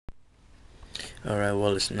Alright,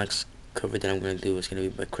 well, this next cover that I'm going to do is going to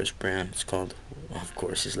be by Chris Brown. It's called, of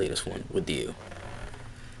course, his latest one, With You.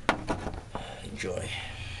 Enjoy.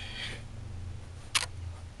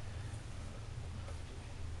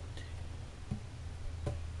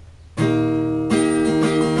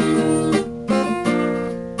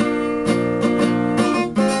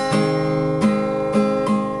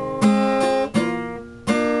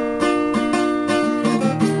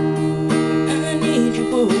 I need you,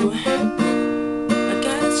 boo. I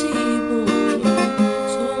gotta see you, boo.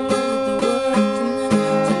 So all over the world tonight.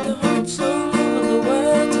 Set the hearts all over the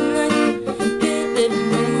world tonight. Hey, little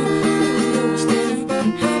mama, who was standing?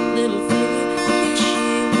 Hot little feeling, yes, she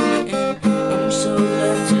wanna end. I'm so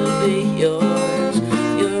glad to be yours.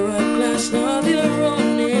 You're a glass of your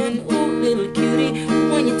own, and ooh, little cutie,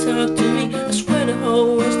 when you talk to me, I swear the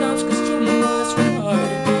whole world stops 'cause you're my sweetheart.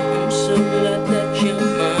 I'm so glad that you're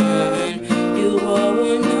mine. You are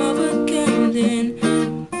one of a kind, and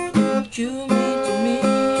you mean to me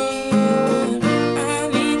what I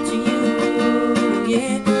mean to you.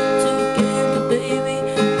 Yeah, together, baby,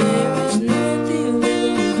 there is nothing we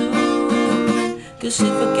won't do. 'Cause if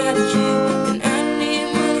I got you, then I need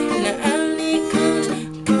money, and I need cars.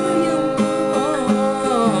 Girl, you're more.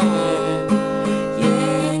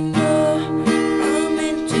 Yeah, no, I'm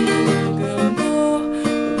into you, girl. No,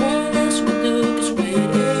 what else we do? 'Cause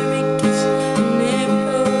with every kiss and every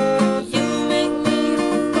hug, you make me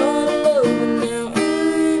fall in love. And now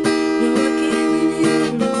I give you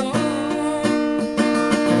the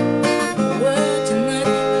word tonight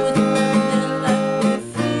with you, and like we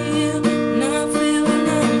feel. And I feel when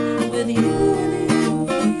I'm with you,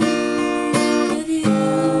 with you,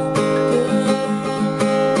 girl.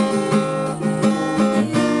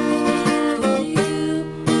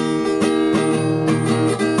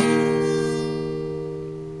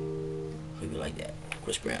 Maybe like that.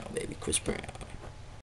 Chris Brown, baby. Chris Brown.